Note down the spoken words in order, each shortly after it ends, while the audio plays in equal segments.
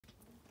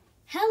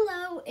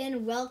Hello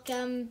and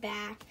welcome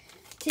back.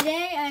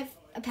 Today I have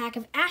a pack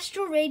of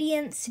Astral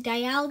Radiance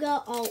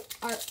Dialga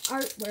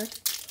artwork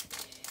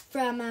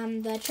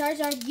from the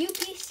Charizard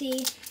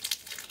UPC.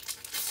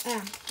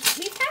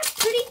 We've had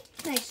pretty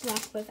nice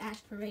luck with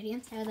Astral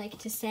Radiance, I would like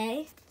to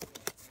say.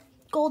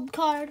 Gold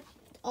card,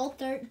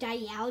 alt art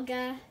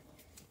Dialga.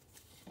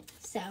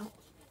 So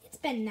it's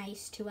been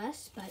nice to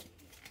us, but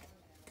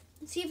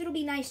let's see if it'll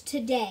be nice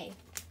today.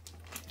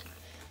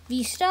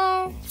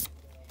 V-Star.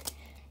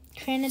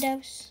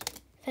 Cranidos,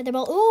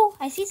 Featherball. Ooh,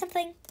 I see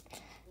something.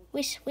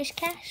 Wish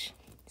Cash,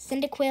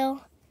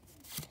 Cyndaquil,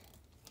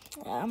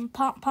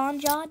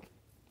 Ponjod,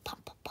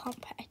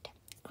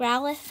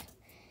 Growlithe,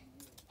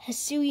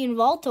 Hisuian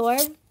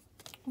Voltorb,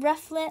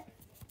 Rufflet,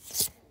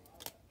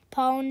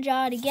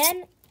 Ponjod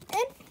again,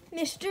 and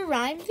Mr.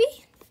 Rhyme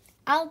V.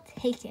 I'll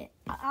take it.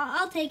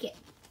 I'll take it.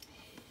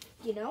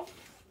 You know,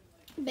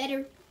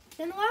 better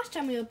than the last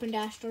time we opened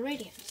Astral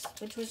Radiance,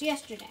 which was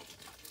yesterday.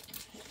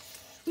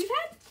 We've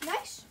had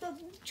nice. The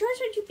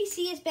Charizard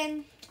UPC has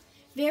been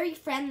very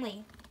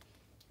friendly,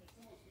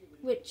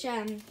 which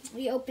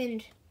we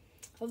opened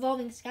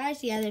Evolving Skies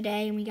the other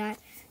day, and we got.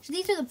 So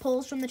these are the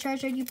pulls from the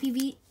Charizard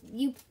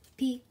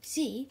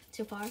UPC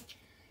so far.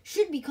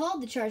 Should be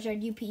called the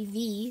Charizard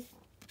UPV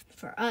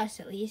for us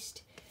at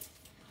least.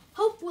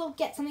 Hope we'll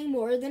get something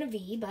more than a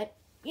V, but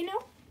you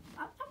know,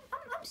 I'm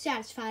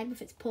satisfied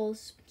with its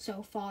pulls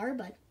so far,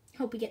 but.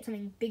 Hope we get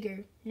something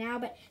bigger now.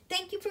 But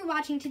thank you for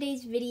watching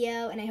today's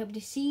video, and I hope to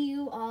see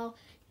you all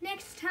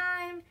next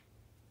time.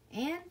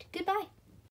 And goodbye.